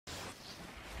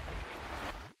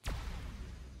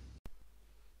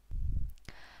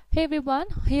Hey everyone,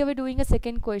 here we're doing a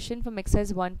second question from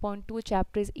exercise 1.2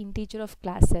 chapter is integer of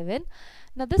class 7.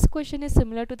 Now this question is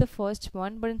similar to the first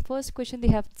one, but in first question they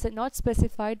have not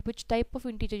specified which type of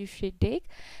integer you should take.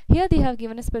 Here they have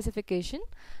given a specification.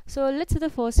 So let's see the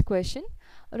first question.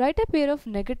 Write a pair of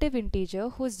negative integer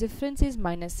whose difference is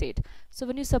minus 8. So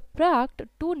when you subtract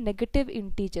two negative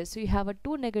integers, so you have a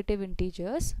two negative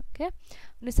integers, okay?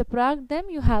 When you subtract them,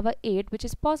 you have a 8 which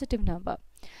is positive number.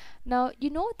 Now you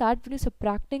know that when you're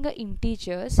subtracting a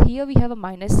integers, here we have a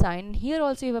minus sign, here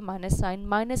also you have a minus sign,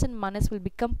 minus and minus will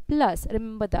become plus,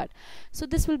 remember that. So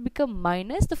this will become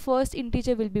minus, the first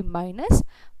integer will be minus,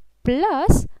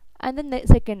 plus, and then the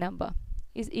second number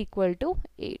is equal to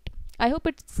 8. I hope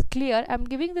it's clear. I'm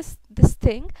giving this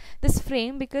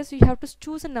frame because you have to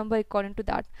choose a number according to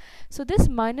that. So this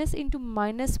minus into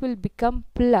minus will become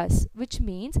plus, which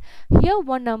means here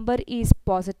one number is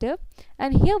positive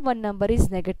and here one number is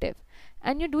negative,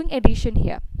 and you're doing addition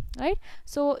here, right?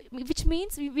 So which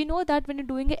means we know that when you're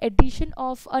doing an addition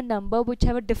of a number which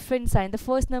have a different sign, the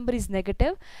first number is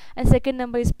negative and second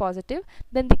number is positive,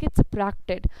 then they get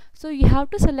subtracted. So you have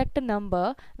to select a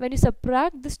number. When you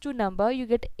subtract this two number, you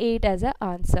get 8 as an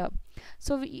answer.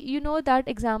 So you know that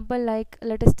example, like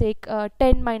let us take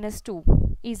 10 minus 2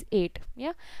 is 8.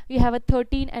 Yeah, we have a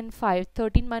 13 and 5.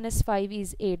 13 minus 5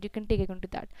 is 8. You can take account to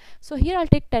that. So here I'll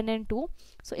take 10 and 2.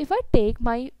 So if I take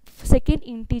my second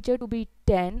integer to be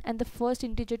 10 and the first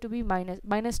integer to be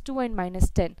minus 2 and minus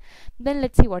 10, then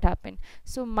let's see what happened.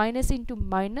 So minus into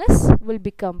minus will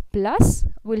become plus,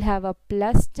 we'll have a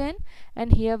plus 10,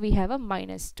 and here we have a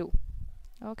minus 2.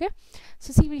 Okay,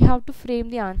 so see, we have to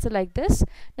frame the answer like this.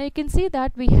 Now you can see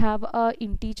that we have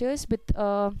integers with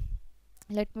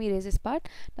let me erase this part.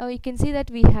 Now you can see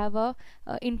that we have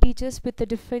integers with a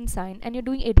different sign, and you're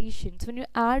doing addition. So when you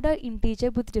add a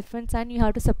integer with different sign, you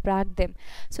have to subtract them.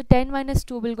 So 10 minus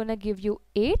 2 will gonna give you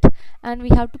 8, and we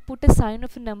have to put a sign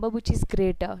of a number which is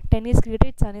greater. 10 is greater,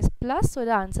 its sign is plus, so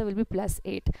the answer will be plus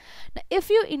 8. Now if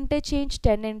you interchange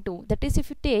 10 and 2, that is if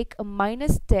you take a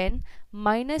minus 10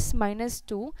 minus minus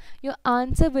 2, your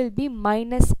answer will be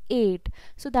minus 8.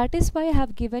 So that is why I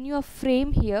have given you a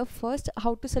frame here, first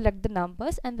how to select the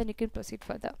numbers, and then you can proceed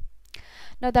further.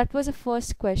 Now that was the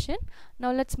first question.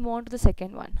 Now let's move on to the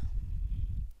second one.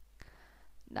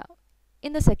 Now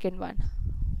in the second one,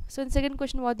 so in the second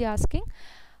question what they're asking,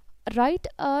 write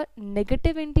a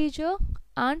negative integer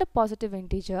and a positive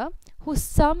integer whose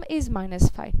sum is minus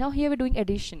 5. Now here we're doing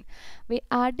addition. We're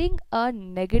adding a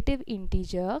negative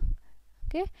integer,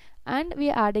 okay, and we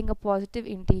are adding a positive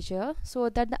integer, so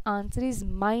that the answer is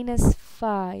minus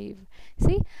 5.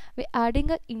 See, we're adding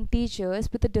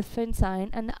integers with a different sign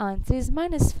and the answer is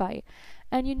minus 5.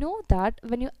 And you know that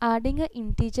when you're adding an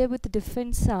integer with a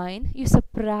different sign, you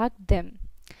subtract them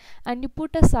and you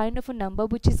put a sign of a number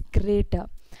which is greater.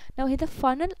 Now here the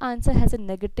final answer has a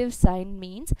negative sign,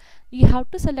 means you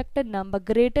have to select a number.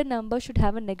 Greater number should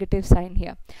have a negative sign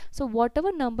here. So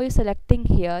whatever number you're selecting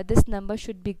here, this number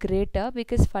should be greater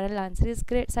because final answer is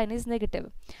sign is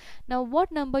negative. Now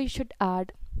what number you should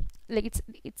add? Like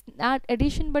it's not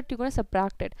addition, but you're going to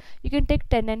subtract it. You can take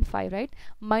 10 and 5, right?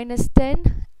 Minus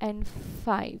 10 and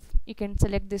 5. You can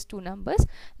select these two numbers.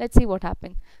 Let's see what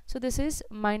happened. So this is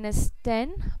minus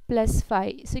 10 plus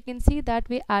 5. So you can see that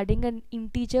we're adding an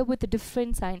integer with a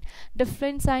different sign.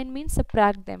 Different sign means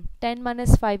subtract them. 10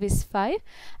 minus 5 is 5,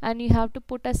 and you have to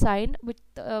put a sign with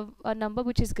a number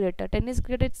which is greater. 10 is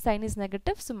greater, its sign is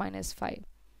negative, so minus 5.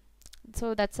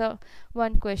 So that's a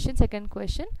one question. Second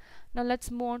question. Now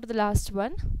let's move on to the last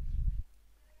one.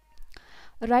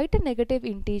 Write a negative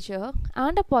integer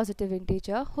and a positive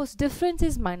integer whose difference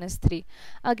is minus 3.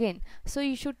 Again, so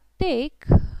you should take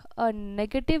a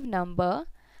negative number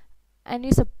and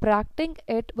you're subtracting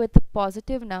it with a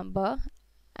positive number,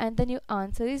 and then your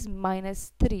answer is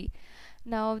minus 3.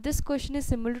 Now this question is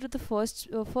similar to the first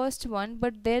one,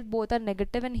 but there both are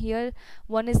negative, and here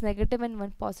one is negative and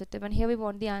one positive, and here we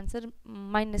want the answer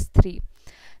minus 3.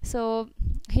 So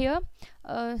here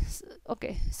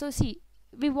okay, so see,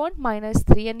 we want minus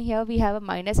 3 and here we have a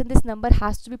minus, and this number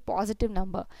has to be positive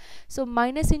number. So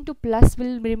minus into plus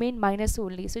will remain minus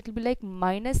only, so it will be like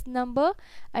minus number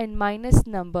and minus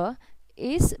number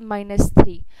is minus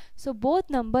 3. So both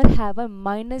number have a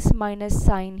minus minus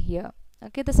sign here.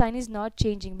 Okay, the sign is not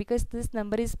changing because this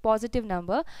number is positive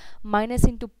number. Minus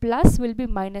into plus will be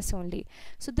minus only.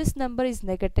 So this number is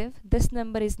negative, this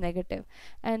number is negative,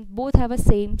 and both have a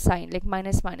same sign like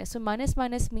minus minus. So minus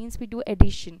minus means we do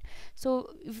addition. So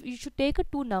you should take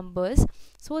two numbers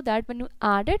so that when you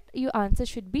add it, your answer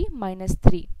should be minus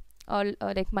 3. or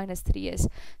like minus 3, yes.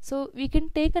 So we can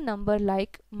take a number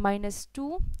like minus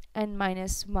 2 and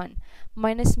minus 1.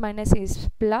 Minus minus is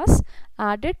plus,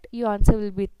 add it, your answer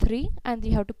will be 3, and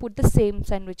you have to put the same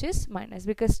sign, which is minus,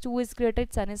 because 2 is greater,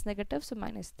 its sign is negative, so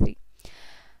minus 3.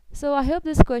 So I hope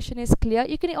this question is clear.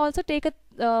 You can also take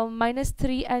a minus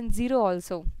 3 and 0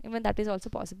 also, even that is also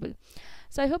possible.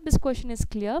 So I hope this question is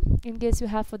clear. In case you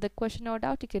have further question or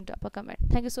doubt, you can drop a comment.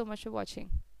 Thank you so much for watching.